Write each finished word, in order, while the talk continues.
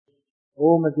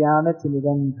Om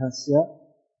Jnanatimidandhasya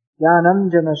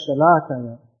Jnanam Jana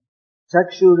Shalakaya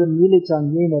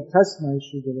Chakshurunmilitam Yena Tasmai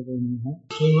Shri Gurave Namaha.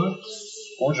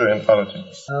 Puja and arati.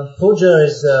 Puja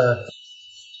is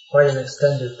quite an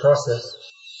extended process,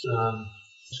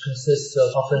 which consists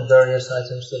of offering various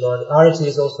items to the Lord. Arati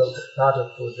is also part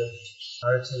of puja.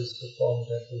 Arati is performed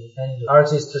at the end.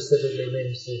 Arati specifically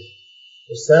means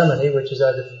the ceremony, which is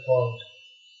either performed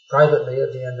privately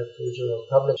at the end of puja or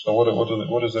public. So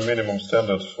what is the minimum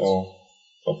standard for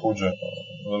puja?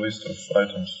 The list of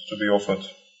items to be offered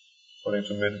according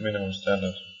to minimum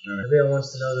standard. Everyone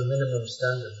wants to know the minimum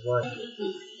standard. Why?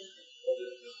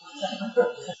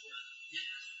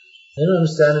 Minimum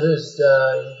standard is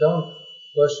you don't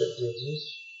worship deities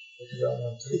if you don't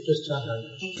want to. Just chant Hare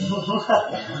Krishna.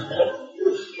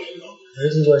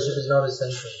 Deity worship is not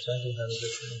essential. Chanting Hare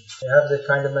Krishna. You have the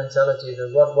kind of mentality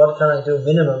that what can I do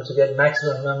minimum to get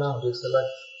maximum amount? It's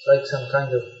like some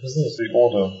kind of business. The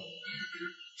order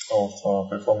of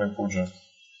performing puja.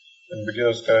 In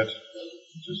beginner's guide,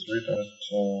 it is written that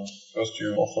first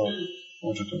you offer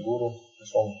puja to Guru,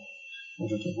 perform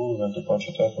puja to Guru, then to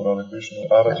Panchatattva, Radha Krishna,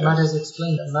 Arati. That matter is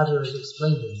explained.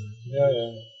 Yeah.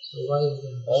 So why is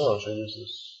it? I don't know, she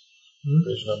uses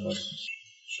Krishna, but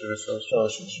she refers to,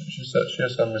 she said she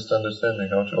has some misunderstanding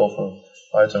how to offer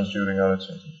items during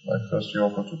Arati. Like first you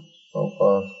offer to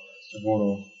Prabhupada, to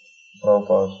Guru,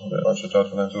 Prabhupada, then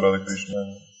Panchatattva, then to Radha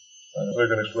Krishna. And we're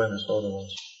going to explain this order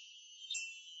once.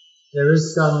 There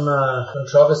is some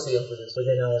controversy over this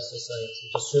within our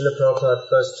society. Srila Prabhupada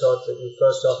first taught that we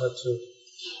first offer to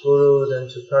Guru, then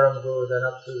to Param Guru, then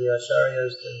up to the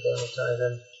Acharyas, then Dharmatai,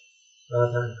 then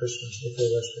Radha and Krishna, if they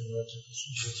worship Lord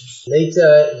Krishna.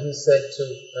 Later, he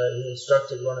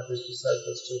instructed one of his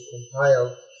disciples to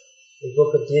compile a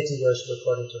book of deity worship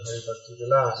according to Hari Bhakti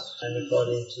Vilas and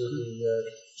according to the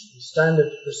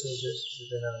standard procedures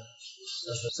within our.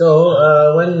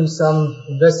 So, when some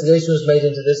investigation was made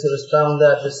into this, it was found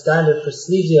that the standard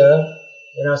procedure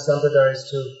in our sampradaya is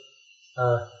to,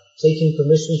 taking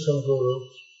permission from Guru,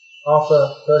 offer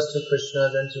first to Krishna,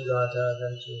 then to Radha,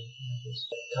 then to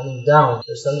coming down.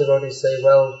 So some devotees say,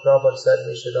 well, Prabhupada said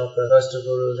we should offer first to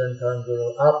Guru, then Param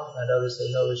Guru up, and others say,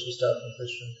 no, we should start from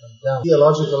Krishna and come down. The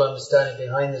theological understanding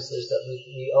behind this is that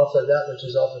we offer that which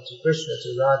is offered to Krishna, to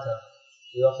Radha.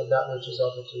 We offer that which is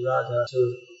offered to Radha, to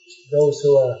those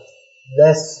who are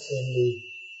less in the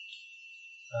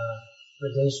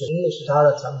gradation. English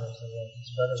Taratama is the word.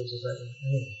 It's better to say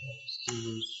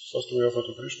First we offer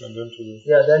to Krishna and then to...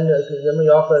 Yeah, then we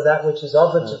offer that which is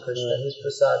offered to Krishna, his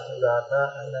prasad to Radha,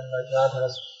 and then like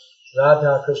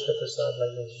Radha Krishna prasad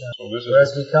like this. So this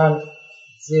whereas we can't,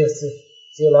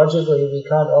 theologically we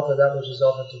can't offer that which is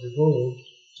offered to the Guru,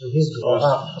 to his Guru.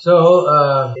 So,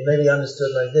 it may be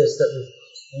understood like this, that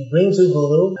we bring to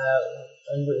Guru,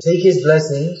 and we take his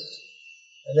blessings,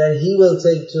 and then he will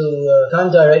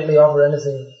can't directly offer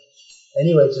anything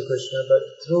anyway to Krishna, but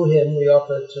through him we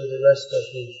offer to the rest of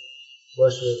the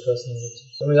worshipful personality.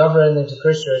 When we offer anything to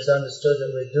Krishna, it's understood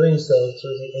that we're doing so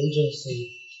through the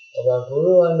agency of our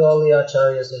Guru and all the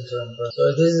Acharyas in parampara. So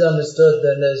if this is understood,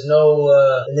 then there's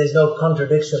no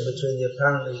contradiction between the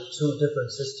apparently two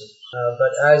different systems.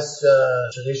 But as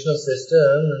a traditional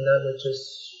system, and that which is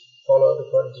followed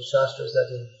according to Shastras,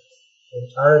 that in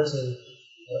Arati,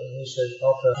 we should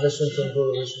offer permission from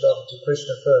Guru, we should offer to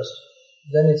Krishna first.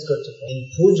 Then it's good to pray.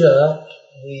 In puja,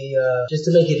 we, just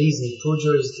to make it easy,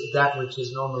 puja is that which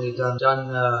is normally done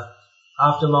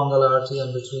after Mangalarati and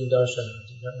between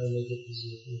Darshanarati. That may make it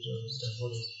easier for you to understand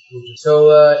what is puja. So,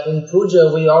 in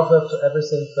puja, we offer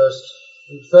everything first.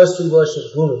 First we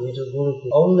worship Guru, we do Guru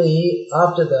puja. Only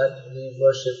after that we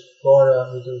worship Gaura,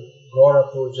 we do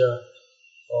Gaura puja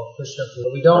or Krishna puja.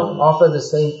 We don't offer the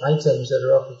same items that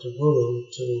are offered to Guru,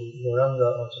 to Gauranga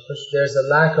or to Krishna. There's a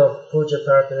lack of puja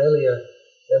paraphernalia.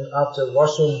 Then after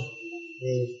washing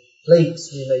the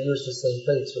plates, we may use the same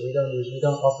plates, but we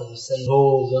don't offer the same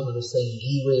bowls, or the same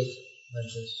ghee with.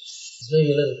 It's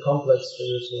maybe a little complex for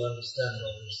you to understand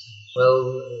all these things. Well,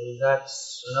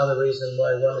 that's another reason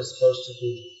why one is supposed to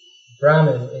be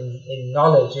Brahmin in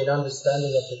knowledge, in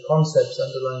understanding of the concepts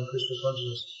underlying Krishna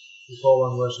consciousness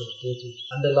before one worships deity.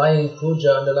 Underlying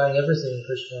puja, underlying everything in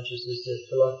Krishna consciousness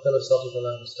is the philosophical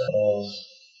understanding.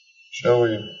 Shall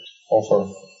we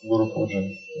offer Guru Puja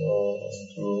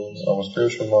to our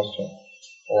spiritual master,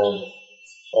 or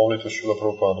only to Srila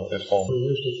Prabhupada at home? We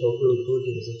usually call Guru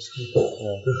Puja as excuse.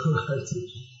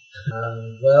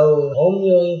 Well, home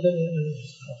you can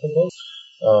offer both.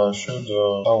 Should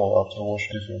towel after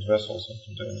washing different vessels and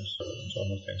containers and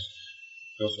other things?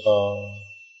 Because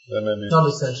there may be... It's not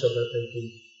essential that they be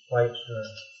quite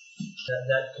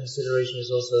That consideration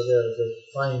is also there. The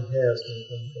fine hairs can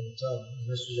come from the tongue.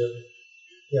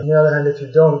 On the other hand, if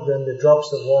you don't, then the drops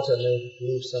of water may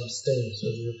leave some stain, so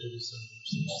you have to do something.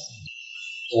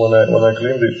 When I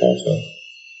clean the altar,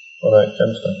 when I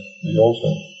enter the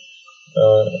altar,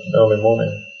 early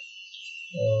morning,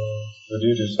 the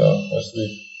deities are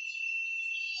asleep.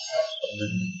 So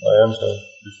I enter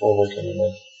before waking them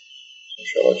up. So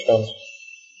shall I chant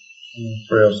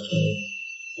prayers to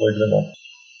wake them up?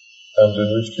 And in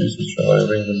which cases shall I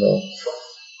ring the bell?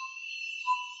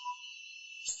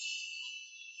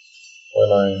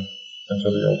 When I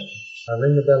enter the altar. I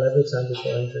ring the bell every time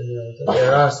before entering the altar.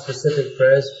 There are specific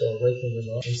prayers for waking the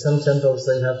Lord. In some temples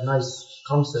they have nice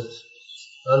concerts,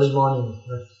 early morning,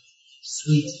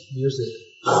 sweet music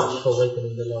for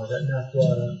wakening the Lord. At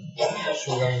Nathdwara,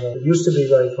 Sri Lanka. It used to be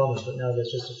very common, but now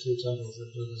there's just a few temples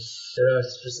that do this. There are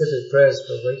specific prayers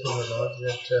for waking the Lord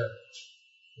that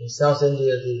in South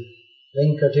India the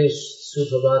Venkatesh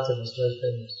Suprabhatam is very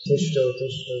famous. Tishto,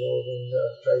 Tishto, Govinda,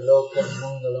 Trailokam,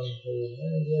 Mangalam,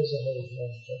 there's a whole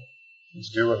mantra. It's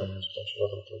given in this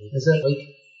Panchavatara. Is it?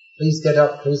 Please get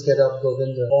up,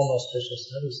 Govinda. Form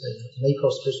auspicious. How do you say that? Make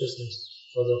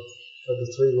auspiciousness for the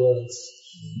three worlds.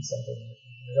 Something like that.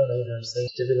 I don't know how to say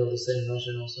it. It's difficult to say in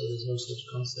Russian also. There's no such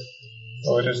concept.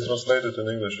 It is translated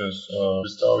in English as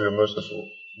bestow your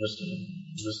merciful,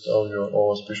 bestow your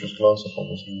all auspicious glance upon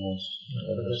the three worlds.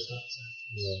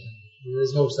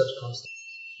 There's no such concept.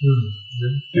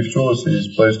 If tulsi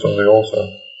is placed on the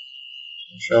altar,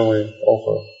 shall we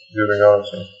offer during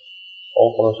arati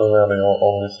all parampara or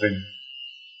only three?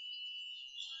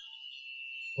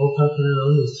 All parampara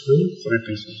only three? 3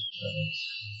 pieces.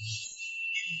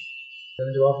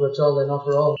 Going to offer it all, then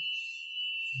offer all.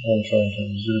 I'm trying to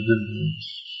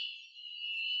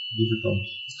difficult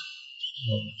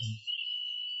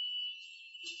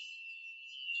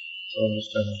to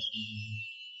understand it.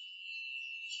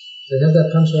 They have that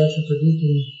translation for deep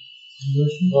in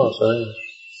Russian? Oh, it's English.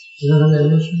 You don't have that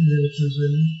in Russian? You have it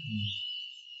translated?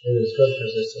 Maybe it's good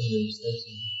because there's so many mistakes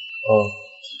in it.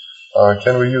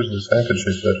 Can we use these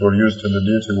handkerchiefs that were used in the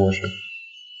deity worship?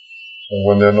 So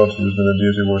when they are not used in the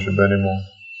deity worship anymore?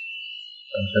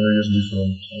 And can we use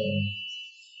different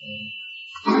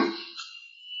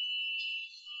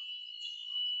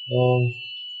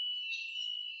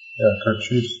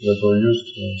kerchiefs that were used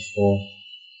for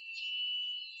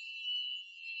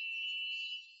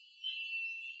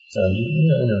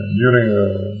during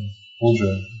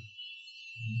puja,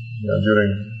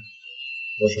 during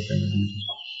worshipping the deities.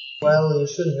 Well, you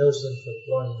shouldn't use them for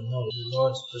blowing the nose. The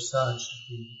Lord's prasad should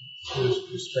be used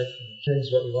respectfully. Depends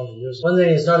what you want to use. One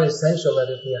thing is not essential that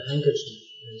it be a handkerchief.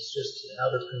 It's just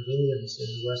out of convenience in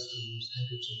the West we use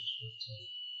handkerchiefs. But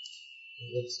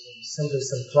it's simply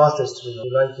some cloth is to be used.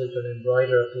 If you like, you can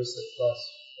embroider a piece of cloth.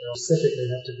 It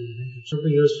specifically have to be a handkerchief. It should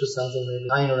be used for something, maybe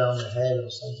tying around the head or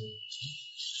something.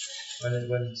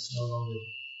 When it's no longer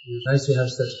used. Nice to have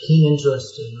such keen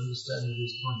interest in understanding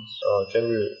these points. Can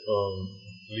we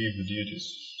leave the deities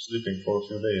sleeping for a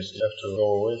few days? You have to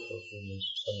go away for a few days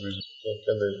for some reason.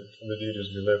 Can the deities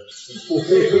be left?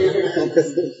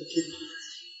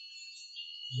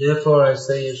 Therefore I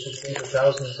say you should think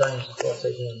 1,000 times before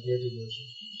taking a deity worship.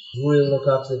 Who will look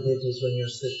after the deities when you're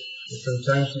sick? If from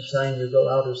time to time you go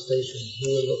out of station,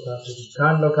 who will look after them?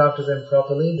 Can't look after them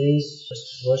properly, please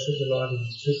just worship the Lord in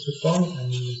His physical form and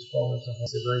in His form as a whole.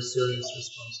 It's a very serious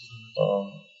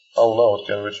responsibility. How loud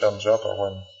can we chant japa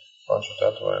when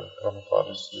Panchatattva and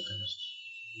Prabhupada is sleeping?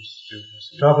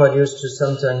 Prabhupada used to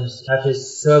sometimes have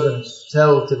his servants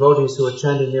tell devotees who are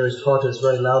chanting near his quarters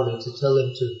very loudly to tell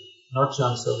them to not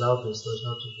chant so loudly so as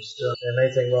not to disturb. They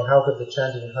may think, well, how could the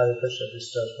chanting of Hare Krishna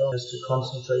disturb God? Just to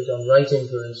concentrate on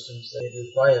writing, for instance, it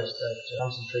requires that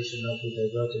concentration not be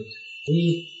diverted.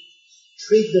 We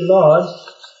treat the Lord,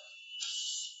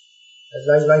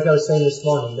 like I was saying this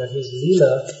morning, that His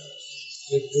Leela,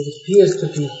 it appears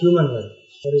to be human-like.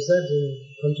 What is that in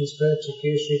Kunti's prayer?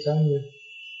 Chikir Shaitanya?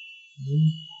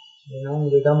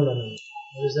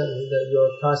 What is that? That your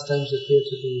pastimes appear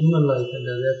to be human-like and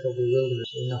are therefore bewildering.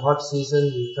 In the hot season,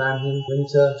 we fan him.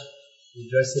 Winter, we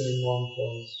dress him in warm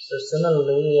clothes. So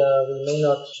similarly, we may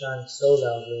not chant so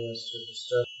loudly as to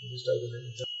disturb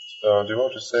him.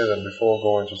 Devotees say that before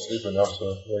going to sleep and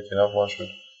after waking up, one should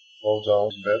roll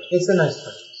down his bed. It's a nice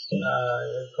practice.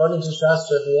 According to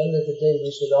Shastra, at the end of the day,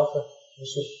 we should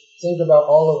think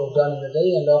about all that we've done in the day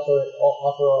and offer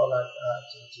all our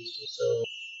activities. So,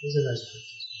 it's a nice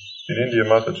practice. In India,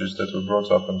 Matajis that were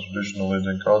brought up in traditional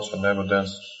Indian culture never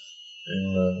danced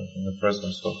in the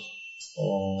presence of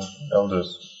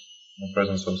elders, in the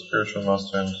presence of spiritual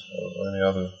master and or any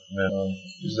other men.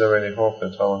 Is there any hope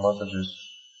that our Matajis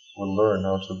will learn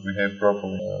how to behave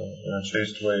properly in a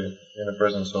chaste way in the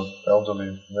presence of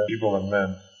elderly people and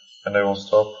men, and they will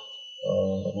stop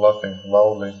laughing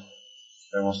loudly,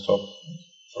 they will stop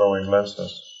throwing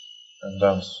glances and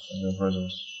dance in their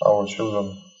presence. Our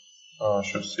children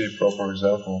should see proper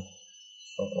example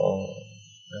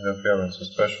in their parents,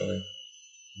 especially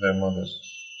their mothers.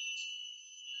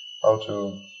 How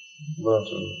to learn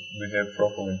to behave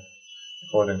properly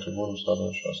according to Guru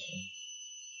Sadhana Shastra.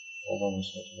 Although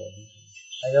it's not about it.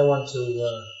 I don't want to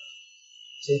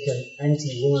take an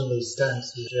anti-womanly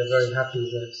stance, which we are very happy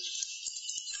that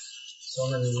so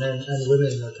many men and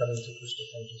women are coming to Krishna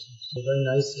consciousness. It's very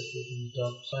nice if we can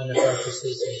adopt finer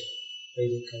practices of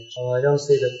Vedic culture. I don't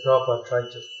say that Prabhupada tried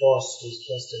to force his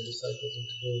Western disciples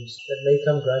into doing so. That may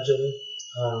come gradually.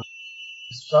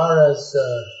 As far as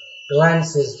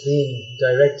glances being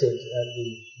directed at the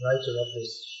writer of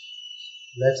this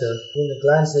letter, I think the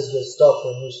glances will stop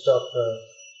when you stop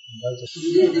inviting.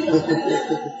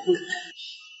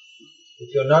 If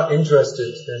you're not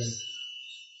interested, then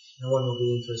no one will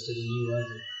be interested in you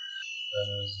either. That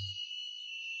is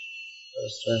a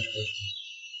strange question.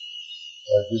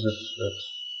 Like, is it that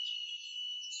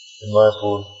in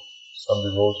Mayapur some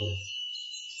devotee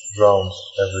drowns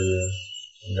every year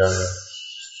in Ganga?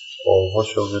 Or what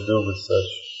shall we do with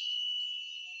such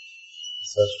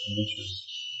beaches?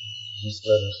 These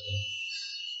letters and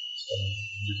some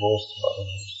divorced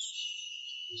marriages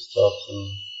who start to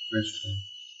preach to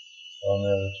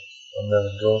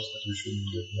unmarried girls that you shouldn't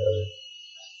get married.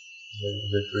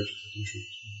 They preach that you should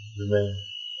remain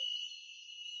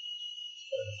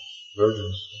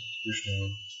virgins. Krishna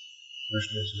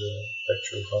is the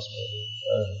actual husband.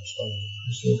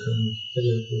 Krishna can tell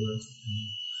you if you want.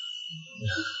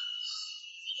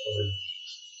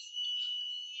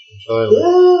 Shall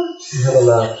Have a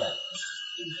laugh.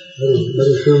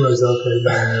 Little humor is okay.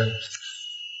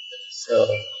 So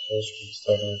should we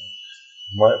start with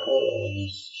Mayapur or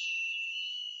these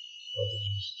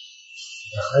strategies?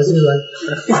 As you like.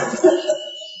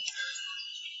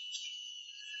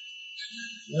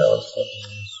 Yeah, let's start with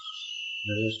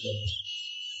these.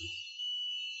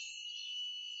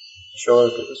 Shall I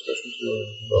repeat this question to you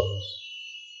about this?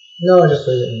 No, just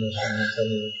read it in English and tell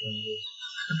me which one it is.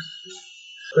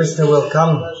 Krishna will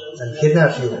come and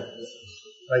kidnap you,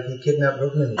 like he kidnapped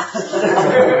Rukmini.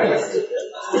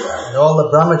 And all the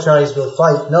brahmacharis will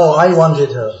fight. No, I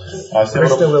wanted her.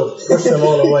 Krishna will push them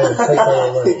all away and take her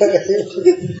away.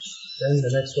 Then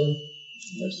the next one.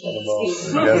 Next one about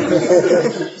the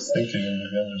Ganges. Thinking in the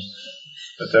Ganges.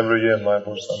 That every year in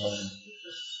Mayapur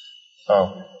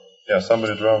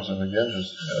somebody drowns in the Ganges.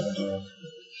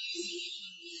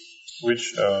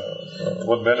 And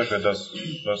what benefit does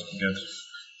he get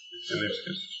if he leaves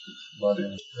his body?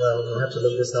 Well, we'll have to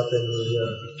look this up in the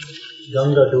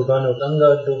Ganga Dugana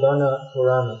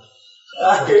Purana.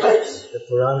 The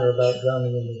Purana about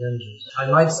drowning in the Ganges. I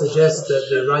might suggest that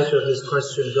the writer of this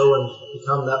question go and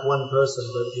become that one person,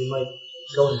 but he might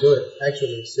go and do it.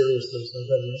 Actually, seriously,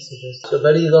 somebody might suggest. So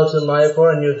better you go to Mayapur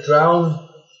and you drown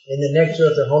in the nectar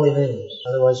of the holy names.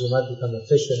 Otherwise you might become a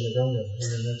fish in the Ganga in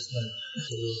the next night.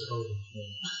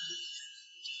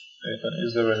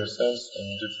 Is there any sense in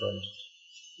different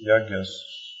yagyas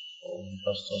or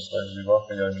customs like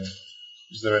Vivaha yagya?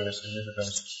 Is there any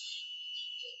significance?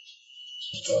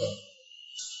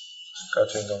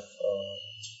 Cutting of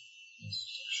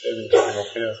shaving of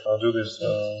hair. How do these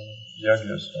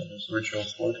yagyas and these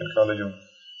rituals work in Kali Yuga?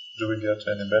 Do we get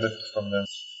any benefit from them?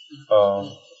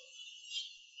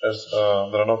 As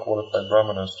there are no qualified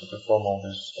brahmanas to perform all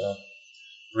these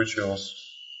rituals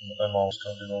among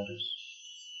devotees.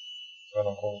 There are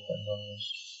no qualified brahmanas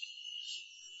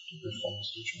to perform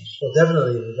these rituals. Well,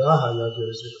 definitely Vivaha yagya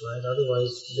is required.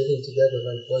 Otherwise, living together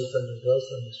like boyfriend and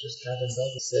girlfriend is just cat and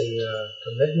dog. It's a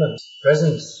commitment,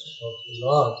 presence of the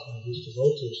Lord and His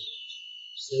devotees.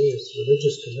 Serious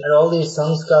religious commitment. And all these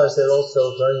sanskars, they're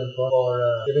also very important for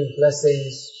giving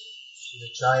blessings to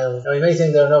the child. Now, you may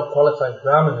think there are no qualified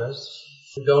brahmanas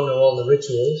who don't know all the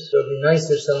rituals. So it would be nice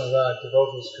if some of our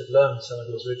devotees could learn some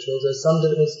of those rituals. There's some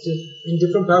in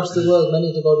different parts of the world,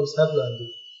 many devotees have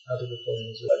learned how to perform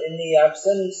these rituals. But in the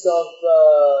absence of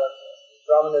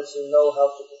brahmanas who know how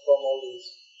to perform all these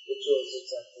rituals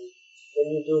exactly,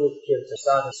 then you do with kirtan.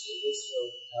 Sadhana, this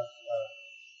will have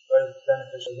very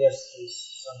beneficial. Yes,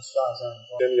 these sanskars are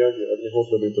important. Can yagya,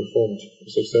 Agnihotra, be performed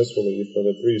successfully if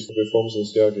the priest who performs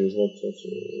this yagya is not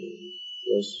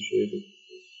initiated?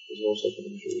 There's no second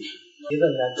initiation.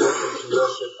 Given that you should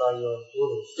worship by your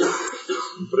guru,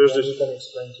 then you can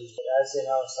explain to you. As in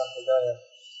our Sampradaya,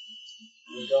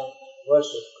 we don't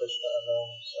worship Krishna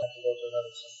alone, so I have to go to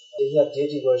another Sampradaya. Taking up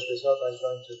deity worship is not like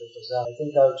going to the bazaar. I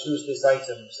think I'll choose this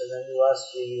item, so then you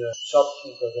ask the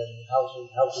shopkeeper then how to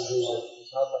use it.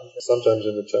 It's not like that. Sometimes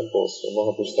in the temples, the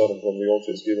Mahaprasthana from the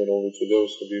altar is given only to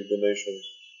those who give donations.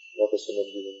 Others are not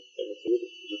given anything.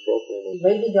 Is it proper or not? It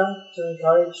may be done to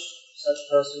encourage such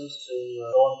persons to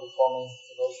go on performing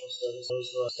devotional service. Those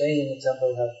who are staying in the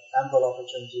temple have ample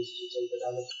opportunities to take it.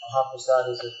 Mahaprasad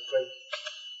is a great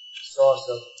source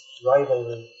of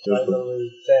rivalry,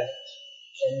 theft,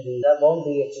 envy. That won't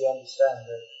be if we understand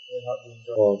that we're not being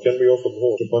done. Can be offered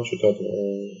more to Panchatat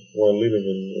while living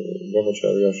in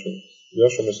Brahmachari ashram. The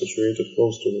ashram is situated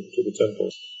close to the temple,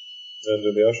 and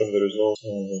in the ashram there is no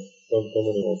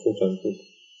permanent or full-time cook.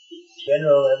 In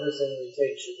general, everything we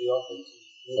take should be offered to.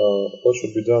 What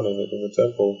should be done in the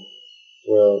temple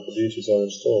where the deities are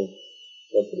installed,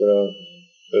 but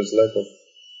there's lack of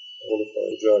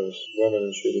qualified pujaris,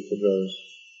 Brahman-initiated pujaris,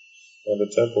 and the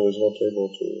temple is not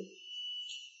able to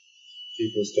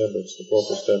keep the standards, the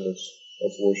proper standards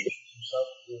of worship.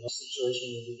 The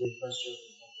situation will be very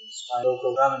frustrating.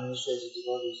 Local Brahman-initiated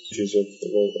devotees, Deities of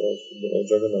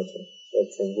Jagannatha, not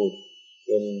from good,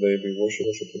 then they be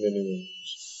worshipped anyway.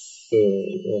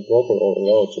 Proper or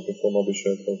allowed to perform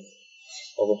Abhishek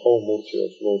of a whole murti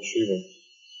of Lord Shiva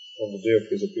on the day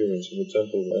of his appearance in the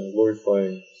temple and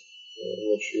glorifying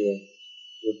Lord Shiva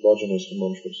with bhajanas and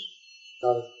mantras.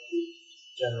 Not a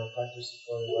general practice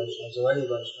for the Vaishnavas or any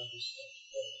Vaishnavas.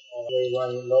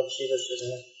 Lord Shiva should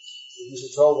have, if he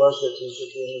should all worship, he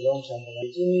should be in his own temple.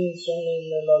 Do you mean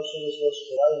saying that Lord Shiva's worship?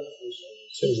 Why would he say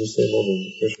this? Seems the same moment,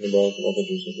 the question about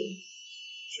Mataji's again.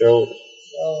 Shall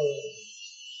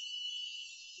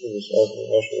this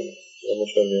ashram,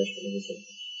 Brahmachari ashram in the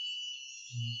temple.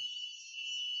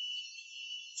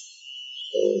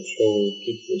 So shall we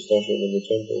keep this ashram in the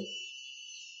temple?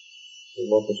 The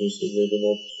Mataji said they do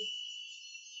not,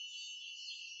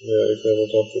 if they are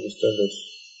not up to the standards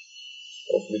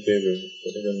of behavior,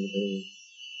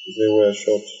 if they wear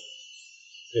short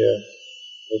hair,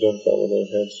 they don't cover their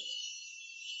heads,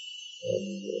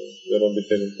 and they are not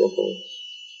behaving properly.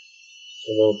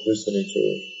 They're not listening to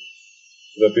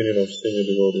the opinion of senior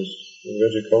devotees. In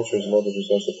Vedic cultures, Mataji's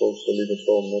are supposed to live at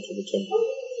home, not in the temple.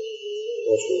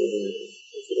 What should we do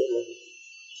if we don't like it?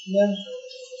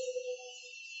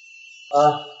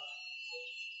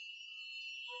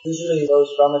 Usually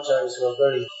those brahmacharis who are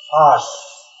very harsh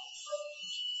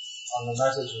on the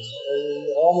messages,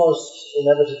 almost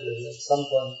inevitably at some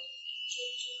point,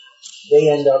 they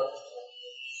end up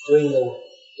doing the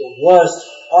worst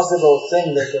possible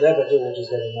thing they could ever do, which is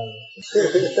getting married.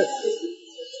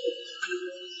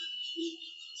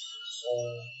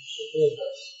 Should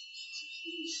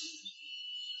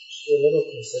be a little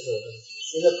considerate.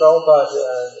 Srila Prabhupada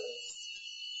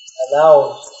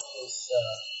allowed this,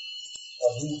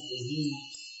 he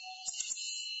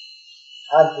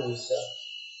had these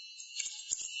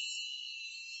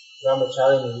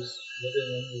brahmacharinis living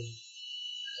in the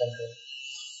temple.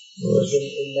 Because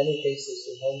in many cases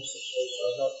the home situation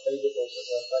was not favorable for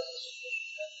their practice of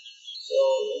Krishna. So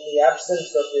in the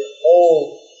absence of the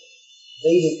whole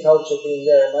Vedic culture being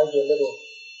there, it might be a little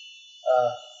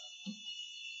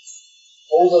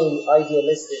overly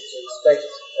idealistic to expect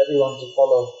everyone to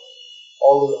follow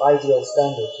all the ideal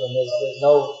standards when there's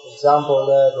no example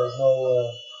there, there's no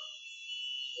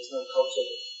culture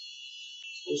there.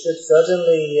 We should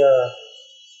certainly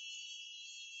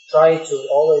try to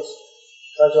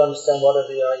understand what are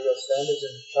the ideal standards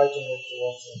and try to move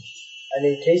towards them. And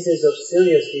in cases of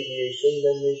serious deviation,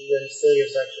 then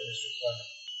serious action is required.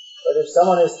 But if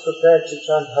someone is prepared to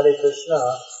chant Hare Krishna,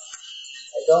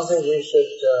 I don't think we should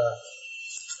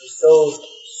be so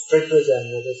strict with them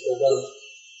that if they don't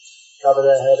cover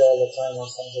their head all the time or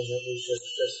something, that we should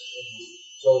just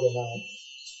throw them out.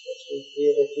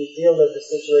 If we feel that the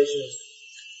situation is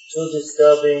too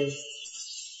disturbing,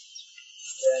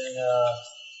 then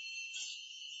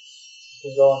we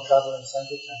can go on travel in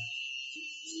Sankirtan.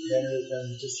 Then we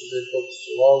can distribute books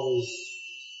to all these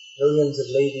millions of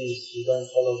ladies who don't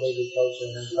follow Vedic culture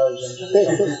and encourage them to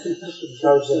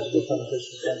become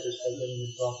Krishna conscious by giving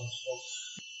them Prabhupada's books.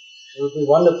 It would be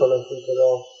wonderful if we would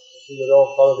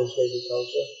all follow this Vedic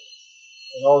culture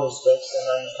in all respects, and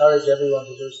I encourage everyone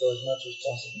to do so as much as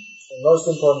possible. The most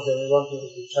important thing, we want people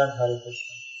to chant Hare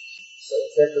Krishna. So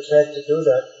if they're prepared to do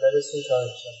that, let us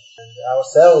encourage them. And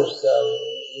ourselves,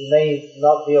 we may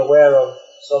not be aware of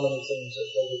so many things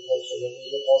of Vedic culture that we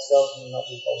ourselves may not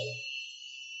be following.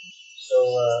 So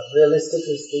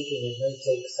realistically speaking, it may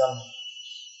take some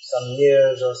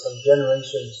years or some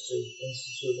generations to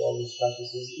institute all these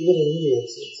practices. Even in India,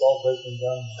 it's all breaking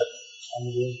down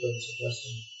under the influence of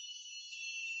Western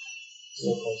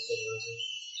so-called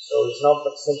civilization. So So it's not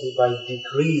simply by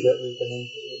decree that we can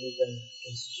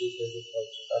institute Vedic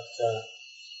culture, but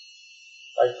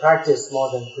by practice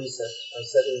more than precept, by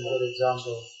setting a good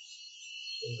example,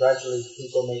 and gradually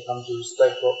people may come to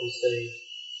respect what we say,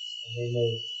 and they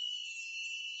may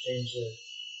change their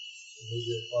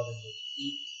behavior accordingly.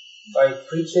 By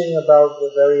preaching about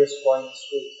the various points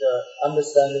with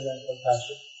understanding and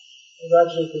compassion, and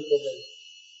gradually people may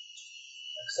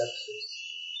accept this.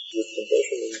 With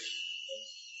compassion and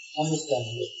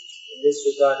understanding. In this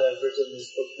regard, I've written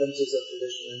this book, Glimpses of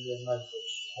Traditional Indian Life,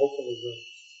 which hopefully will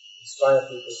inspire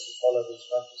people to follow these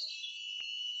practices.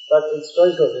 But it's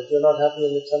very good. If you're not happy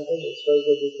with something, it's very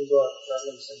good you can go out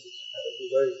traveling something. That would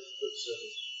be very good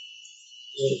service.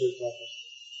 Very good practice.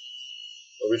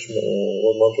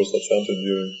 What mantras are chanted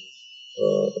during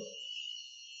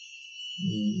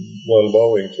while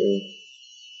bowing to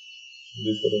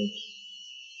different,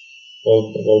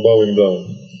 while bowing down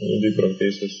in different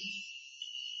cases?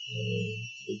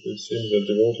 It seems that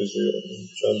devotees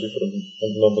chant different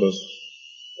mantras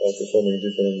while performing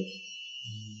different,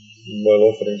 while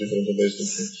offering different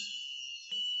obeisances.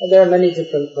 And there are many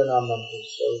different pranam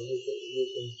mantras, so you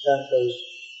can chant those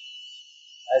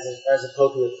as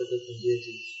appropriate for different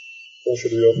deities. When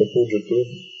should we offer puja to?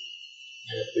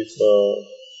 If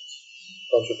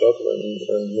Panchatattva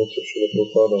and Mukta Srila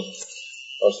Prabhupada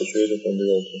are situated on the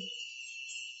altar.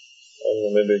 I don't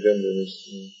know, maybe again there is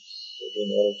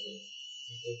generality.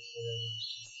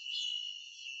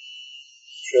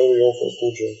 Shall we offer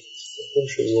puja?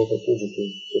 Whom shall we offer puja to?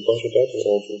 To Panchatattva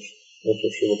or to Mukta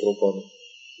Srila Prabhupada?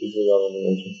 If we are on the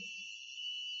altar.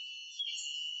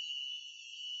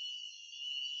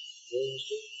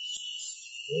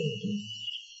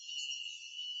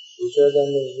 Puja,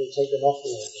 then we take them off the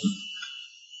altar.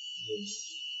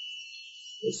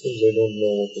 It seems they don't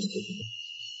know what is taken.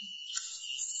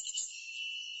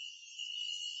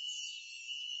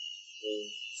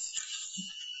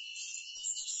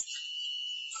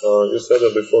 You said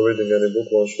that before reading any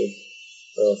book, one should,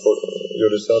 for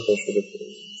your disciples should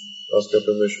ask your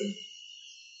permission.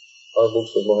 Are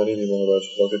books of Mahanini Maharaj,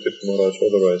 Bhakti Maharaj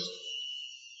authorized?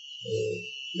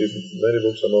 If many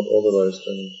books are not authorized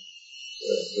and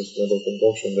there's never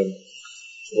concoction, then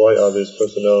why are these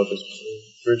personalities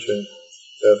preaching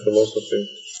their philosophy,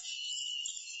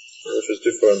 which is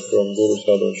different from Guru,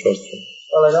 Sadhu and Shastra?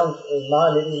 Well, in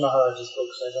Mahanini Maharaj's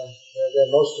books, they're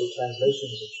mostly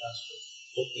translations of Shastra.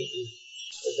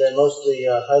 They're mostly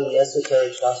highly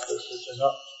esoteric Shastras, which are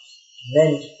not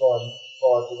meant for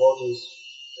devotees.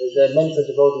 They're meant for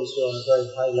devotees who are on a very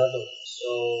high level.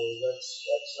 So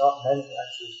that's not meant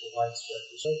actually for widespread.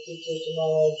 So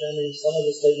some of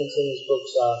the statements in his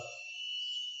books are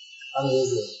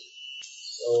unusual.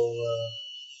 So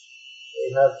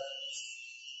they have,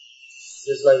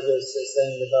 just like they're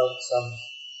saying about some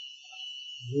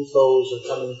UFOs are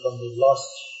coming from the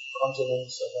lost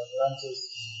continents of Atlantis.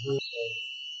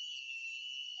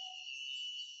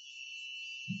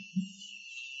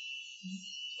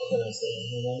 What can I say? I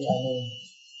mean,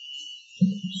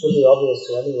 it should be obvious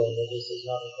to anyone that this is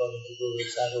not according to Guru,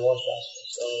 Sadhu or Shastra.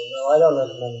 So, no, I don't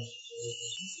recommend it.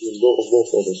 Both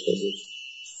of those studies.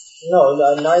 No,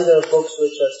 neither books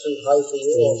which are too high for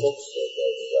you, or books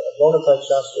bona fide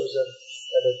Shastras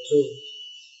that are too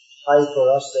high for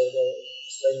us, they're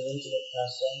explaining intimate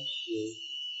pastimes.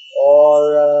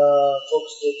 Or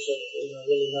books which have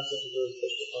really nothing to do with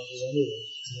Krishna consciousness anyway.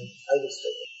 I would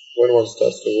say. When one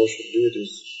starts to worship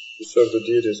deities, to serve the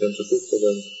deities and to cook for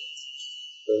them,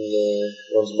 then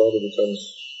one's body becomes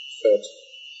fat.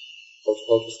 How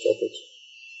to stop it?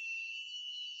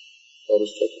 How to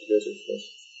stop it getting fat?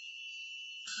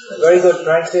 A very good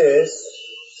practice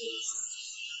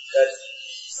that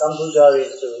some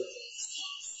pujaris do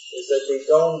is that they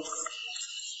don't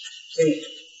take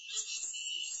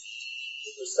the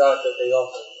prasad that they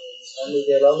offer.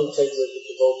 They'll only take with the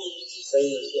devotees. It's the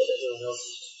same as what everyone else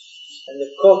is. And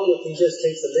the cook, if he just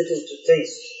takes a little to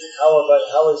taste,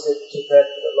 how is it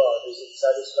prepared for the Lord? Is it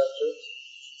satisfactory?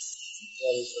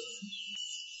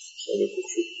 So the cook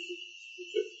should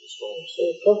take this one. So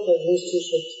the cook at least he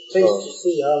should taste to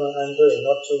see how I'm doing,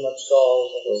 not too much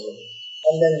salt or something.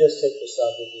 And then just take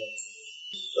prasad with you.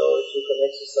 So if you can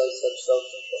exercise such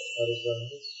self-control, that is very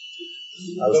nice.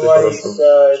 Otherwise,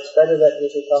 it's better that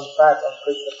you become fat on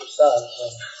Krishna prasad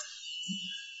than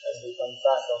become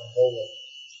fat on bhoga.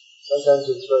 Sometimes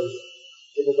it's very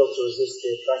difficult to resist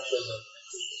the attraction of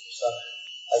Krishna prasad.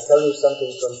 I tell you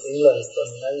something from England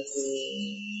from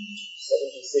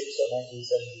 1976 or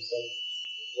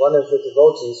 1977. One of the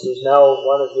devotees, who is now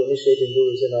one of the initiating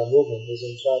gurus in our movement, is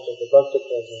in charge of the Bhakta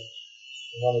program.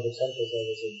 in one of the temples I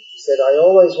was in. He said, I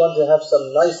always want to have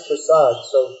some nice prasad,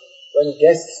 so when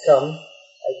guests come,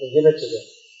 I can give it to them.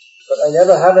 But I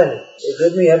never have any. They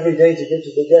give me every day to give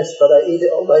to the guests, but I eat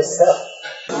it all myself.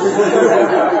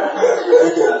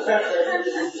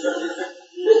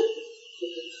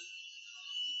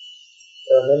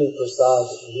 There are many prasad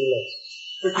healers.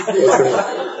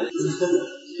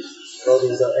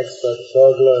 Devotees are expert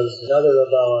burglars. Another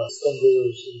of our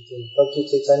gurus, Bhakti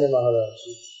Chaitanya Maharaj,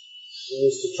 he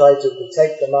used to try to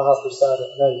protect the Mahaprasad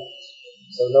at night,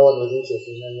 so no one would eat it,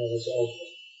 and then there was all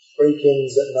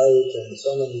break-ins at night and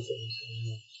so many things.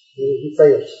 And he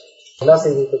failed.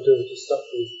 Nothing he could do to stop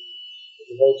the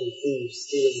devotee thieves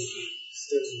stealing it.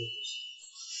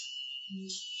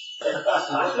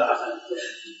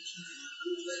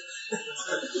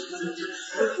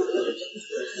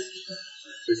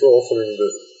 Before offering the...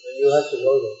 You have to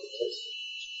go there to taste it.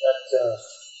 That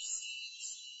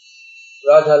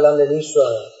Radha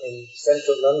Landanishwara in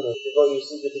central London, you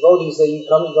see the devotees,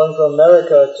 going from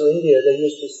America to India, they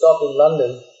used to stop in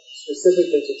London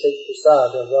specifically to take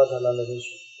prasad of Radha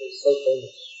Landanishwara. It's so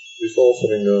famous. Before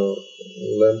offering a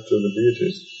lamp to the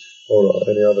deities or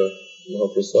any other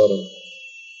Mahaprasadam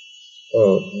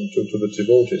to the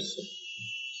devotees,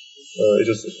 it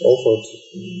is offered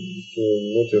to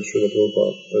Murti of Srila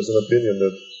Prabhupada. There's an opinion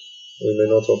that we may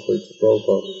not offer it to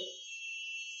Prabhupada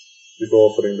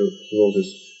before offering the devotees,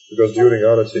 because during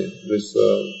Arati this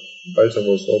item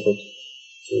was offered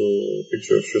to a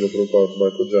picture of Srila Prabhupada by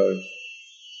Pujari.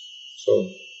 So,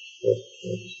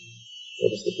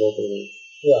 what is the proper way?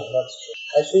 Yeah, that's true.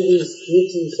 Actually, these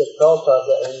kirtis of Prabhupada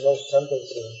that are in most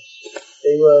temples here,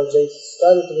 they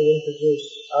started to be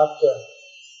introduced after,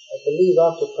 I believe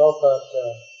after Prabhupada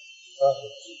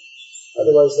departed.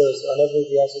 Otherwise on every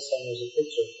Vyasa-sangha there was a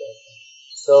picture of Prabhupada.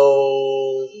 So,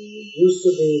 it used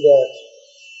to be that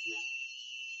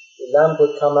the lamp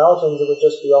would come out and it would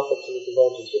just be offered to the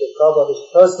devotees. But if Prabhupada was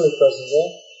personally present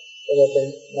there, then it would have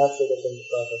been natural to bring to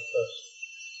Prabhupada first.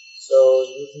 So,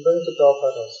 you can bring it to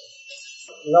Prabhupada also.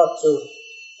 Not to,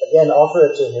 again, offer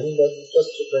it to him, but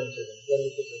just to bring to him. Then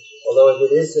you can bring to him. Although if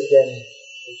it is, again,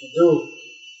 if you do,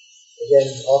 again,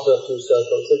 offer a few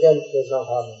circles, again, there's no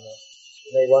harm in that.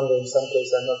 You may wonder, in some cases,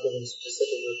 I'm not giving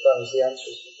specific replies. The answer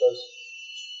is because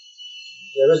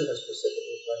there isn't a specific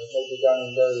reply. It may be done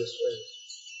in various ways.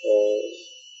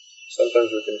 Sometimes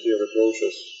we can hear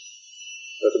reproaches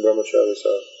that the brahmacharis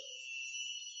are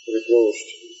reproached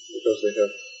because they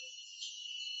have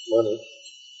money.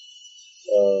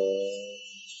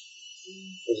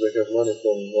 Because they have money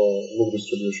from book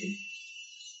distribution.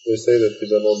 They say that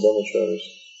these are not brahmacharis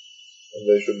and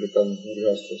they should become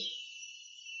grihasthas.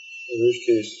 In which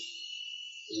case,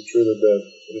 it's really bad.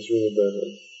 It is really bad.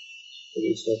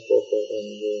 It's not proper.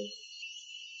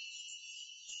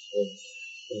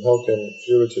 And how can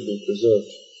purity be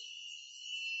preserved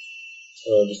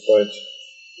despite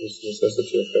this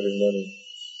necessity of having money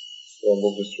from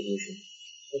book distribution?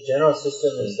 The general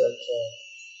system is that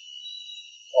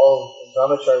all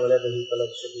brahmachari, whatever he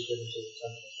collects, should be given to the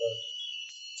temple authorities.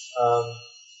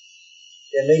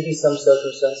 There may be some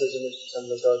circumstances in which the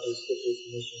temple authorities give you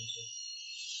permission to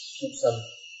keep some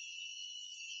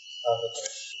out of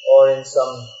it. Or in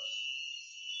some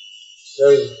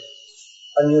very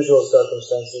unusual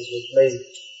circumstances, which may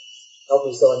not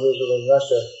be so unusual in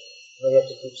Russia, you may have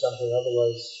to keep something,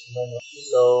 otherwise you may not.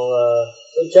 So,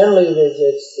 but generally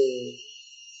it's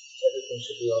everything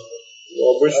should be offered.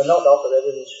 Not offered,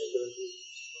 everything should be given.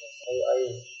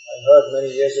 I heard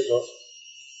many years ago,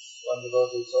 one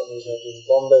devotee told me that in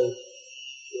Bombay,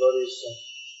 devotees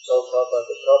told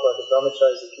Prabhupada, the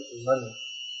brahmacharis are keeping money.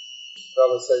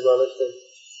 Prabhupada said, well, if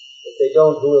they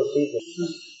don't, who will feed them?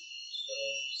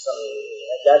 So,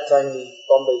 at that time, the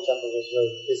Bombay temple was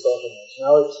very disorganized.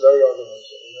 Now it's very organized.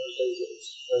 In those days, it was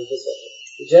very disorganized.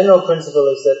 The general principle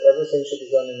is that everything should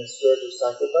be done in a spirit of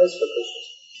sacrifice for Krishna.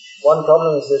 One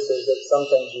problem is that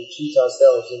sometimes we cheat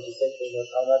ourselves into thinking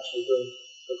that I'm actually doing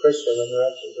for Krishna when we're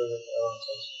actually doing it for our own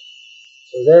selves.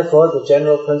 So therefore, the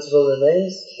general principle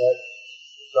remains that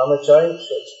brahmachari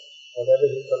should, whatever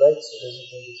he collects, he doesn't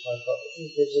think it's my property,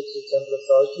 he gives it to temple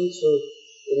authorities, so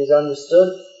it is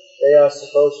understood they are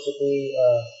supposed to be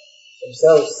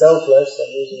themselves selfless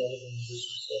and using everything in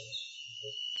Krishna's service.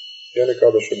 Can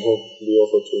Ekadashi be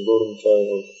offered to Gauram-tai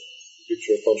or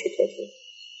picture of Panchatattva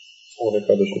on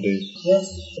Ekadashi days? Yes,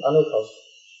 Anukalpa.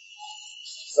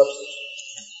 Substitute.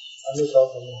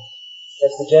 Anukalpa.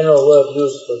 That's the general word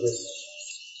used for this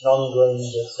non-grained,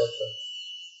 etc.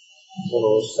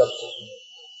 Substitute.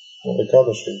 On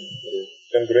Ekadashi,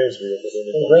 can grains be offered?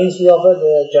 Can grains be offered?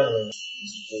 Generally.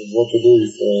 What to do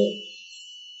if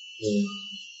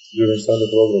during Sunday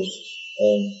programs I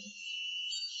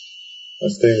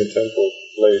stay in the temple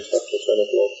late after 10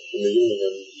 o'clock in the evening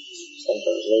and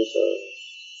sometimes later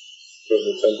because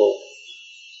the temple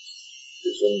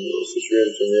is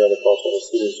situated in the other part of the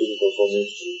city. It's difficult for me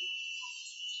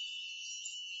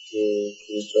to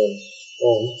return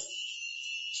home.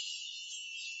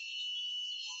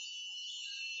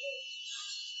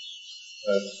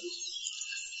 And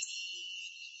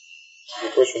the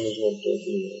question is not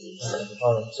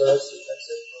Alright, so that's it.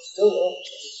 Still on.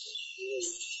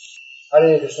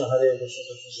 Hare Krishna, Hare Krishna,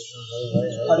 Krishna Krishna, Hare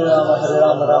Hare, Hare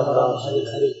Rama, Rama Rama, Hare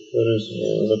Hare. There is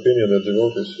an opinion that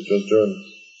devotees who just join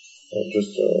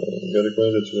get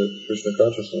acquainted to the Krishna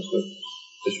consciousness that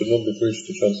they should not be preached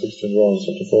to chant 16 rounds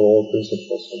and to follow all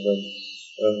principles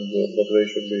but they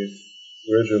should be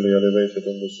gradually elevated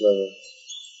on this level.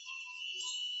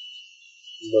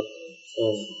 But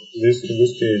in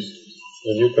this case,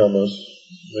 the newcomers,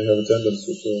 they have a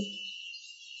tendency to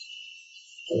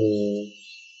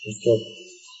stop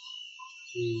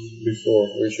before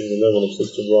reaching the level of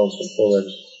 16 rounds and 4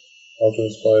 legs. How to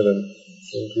inspire them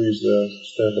to increase their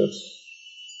standards,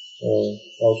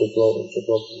 how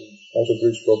to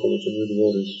preach properly to new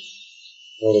devotees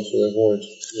in order to avoid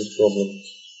this problem.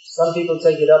 Some people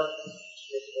take it up,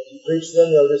 if you preach them,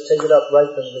 they'll just take it up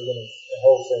right from the beginning, the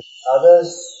whole thing.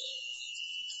 Others,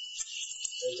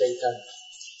 they take time.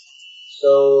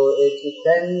 So it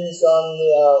depends on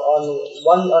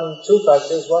two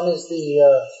factors. One is the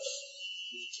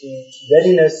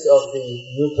readiness of the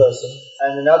new person,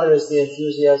 and another is the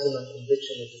enthusiasm and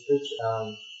conviction of the preacher.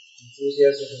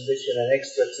 Enthusiasm, conviction, and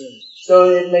expertise.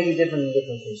 So it may be different in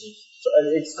different cases.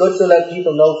 And it's good to let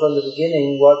people know from the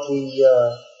beginning what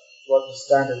the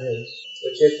standard is.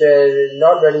 Which if they're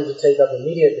not ready to take up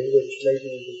immediately, which may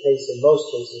be the case in most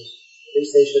cases, at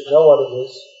least they should know what it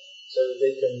is, so that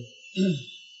they can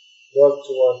work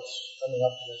towards coming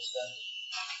up to that standard.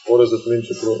 What does it mean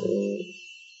to cry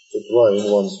in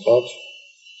one's heart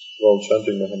while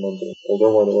chanting Mahamantra,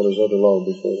 although one is not allowed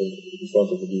in front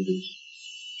of the deities?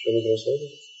 Shall we translate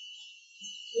it?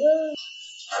 Yeah.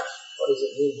 What does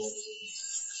it mean?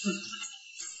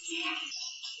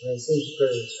 It seems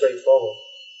pretty straightforward.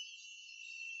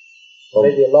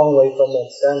 Maybe a long way from that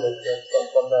standard,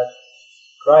 from that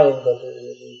crying, but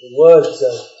the words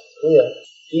are clear.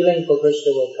 Feeling for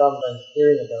Krishna will come by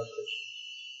hearing about Krishna.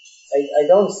 I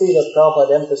don't see that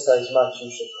Prabhupada emphasized much,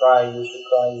 you should cry, you should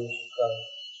cry, you should cry.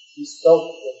 He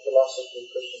spoke the philosophy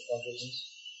of Krishna consciousness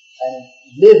and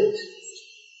lived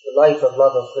the life of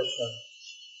love of Krishna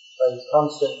by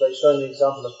showing the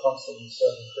example of constantly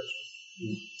serving Krishna.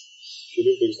 He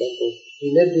lived the example?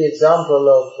 He lived the example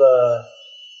of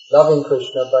loving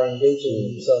Krishna by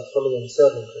engaging himself fully in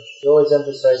serving Krishna. He always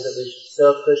emphasized that we should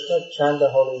serve Krishna, chant the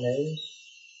holy names,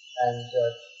 and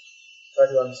try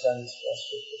to understand his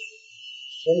philosophy of Krishna.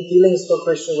 Then feelings for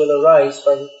Krishna will arise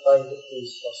by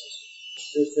these processes.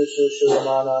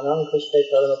 Sushumananam Krishna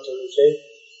karma puruche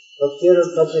bhaktir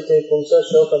bhajate pumsa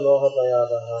shoka moha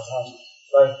bhayavaha.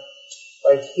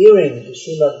 By hearing the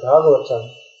Srimad Bhagavatam,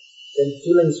 then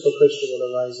feelings for Krishna will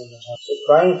arise in the heart. So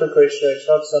crying for Krishna is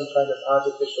not some kind of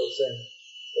artificial thing,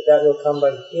 but that will come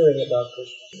by hearing about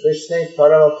Krishna. Krishna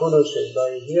parama purusha,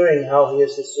 by hearing how he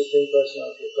is the Supreme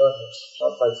Personality of Godhead,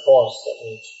 not by force, that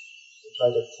we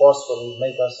try to forcefully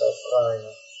make ourselves cry.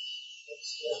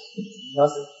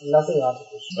 Nothing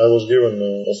artificial. I was given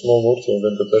a small murti of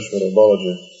Venkateshwara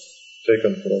Balaji,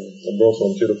 brought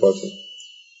from Tirupati.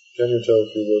 Can you tell a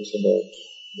few words about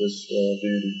this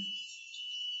deity?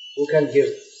 Who can give?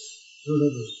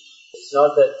 It's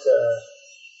not that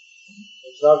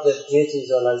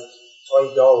deities are like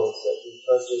toy dolls that we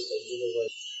purchase and give away.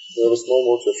 We have a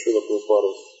small murti of Srila Prabhupada.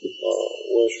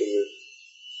 Where should we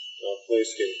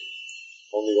place him?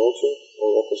 On the altar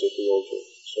or opposite the altar,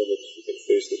 so that you can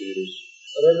face the deities?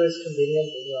 Whatever is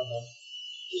convenient in your hand.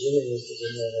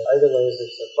 Either way is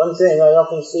accepted. One thing I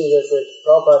often see is that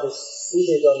Prabhupada is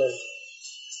seated on the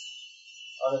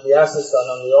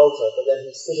Vyasasana on the altar, but then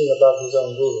he's sitting above his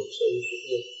own guru, so you should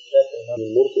be careful.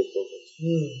 The murti of Prabhupada.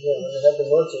 Yeah, when they have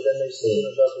the murti, then they sit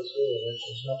above his guru, which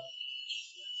is not.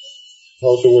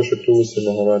 How to worship Tulsi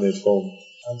Maharani at home?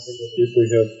 If we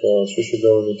have Sri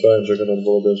Sridhar and Jagannath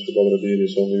Baladev with other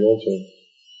deities on the altar,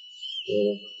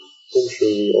 whom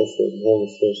should we offer more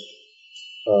first?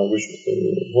 Whom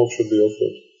should be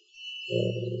offered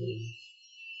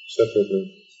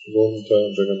separately? Baladev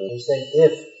and Jagannath. I'm saying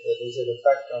if, that is it a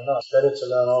fact or not. It's better to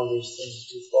learn all these things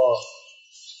before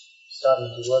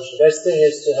starting to worship. The best thing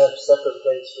is to have separate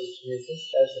plates for each deity,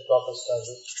 as the Prabhupada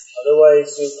started.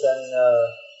 Otherwise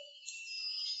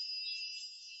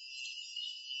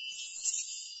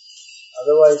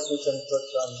you can put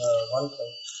on one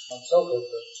plate. and so forth.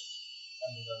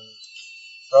 And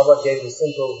Prabhupada gave a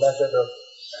simple method of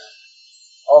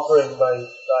offering by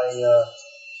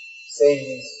saying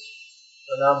these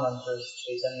pranam mantras,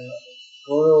 Chaitanya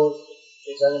Guru,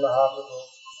 Chaitanya Mahaprabhu,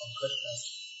 and Krishna.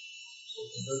 So you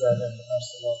can do that and ask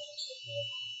the Lord to accept your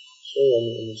offering. Sorry, I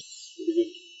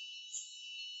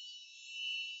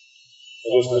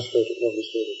just misheard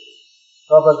it.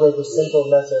 Prabhupada gave a simple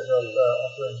method of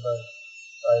offering by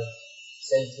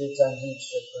saying 3 times each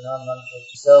the pranam mantra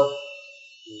to self,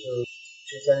 to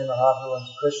Chaitanya Mahaprabhu, and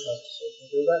to Krishna. So you can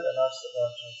do that and ask the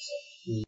Lord to accept.